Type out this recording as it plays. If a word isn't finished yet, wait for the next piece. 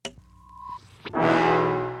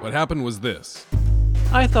What happened was this.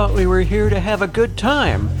 I thought we were here to have a good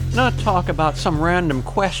time, not talk about some random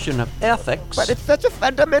question of ethics. But it's such a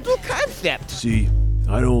fundamental concept. See,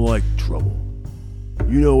 I don't like trouble.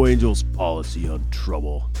 You know Angel's policy on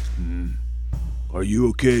trouble. Are you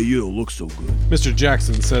okay? You don't look so good. Mr.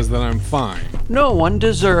 Jackson says that I'm fine. No one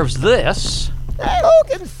deserves this. Who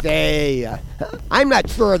can say? I'm not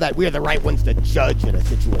sure that we're the right ones to judge in a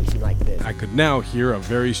situation like this. I could now hear a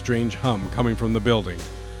very strange hum coming from the building.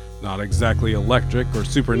 Not exactly electric or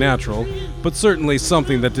supernatural, but certainly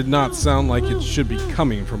something that did not sound like it should be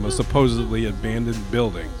coming from a supposedly abandoned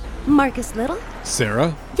building. Marcus Little?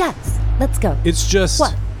 Sarah? Yes, let's go. It's just...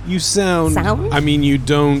 What? You sound... Sound? I mean, you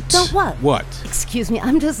don't... Don't what? What? Excuse me,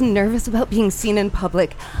 I'm just nervous about being seen in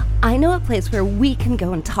public. I know a place where we can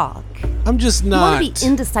go and talk. I'm just You not... want to be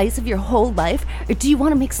indecisive your whole life, or do you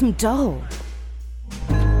want to make some dough?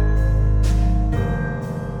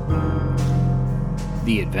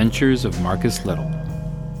 The Adventures of Marcus Little.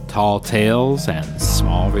 Tall tales and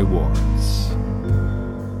small rewards.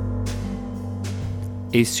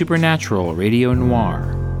 A supernatural radio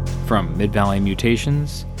noir from Mid-Valley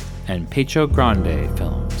Mutations and Pecho Grande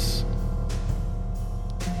Films.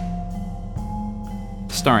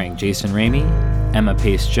 Starring Jason Ramey, Emma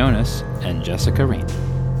Pace Jonas, and Jessica Ramey.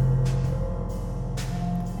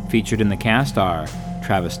 Featured in the cast are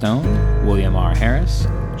Travis Stone, William R. Harris,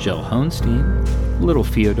 Jill Hohenstein, Little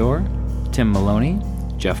Theodore, Tim Maloney,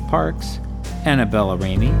 Jeff Parks, Annabella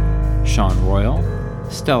Ramey, Sean Royal,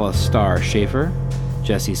 Stella Starr Schaefer,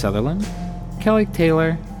 Jesse Sutherland, Kelly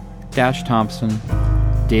Taylor, Dash Thompson,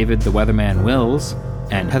 David the Weatherman Wills,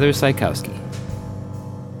 and Heather Sykowski.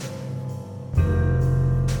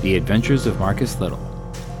 The Adventures of Marcus Little.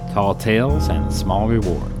 Tall Tales and Small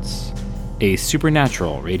Rewards. A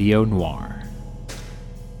supernatural radio noir.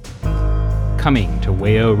 Coming to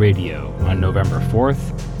WAYO Radio on November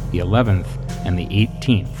 4th, the 11th, and the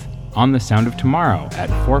 18th on The Sound of Tomorrow at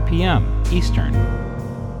 4 p.m. Eastern.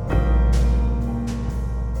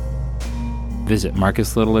 Visit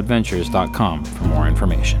MarcusLittleAdventures.com for more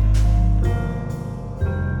information.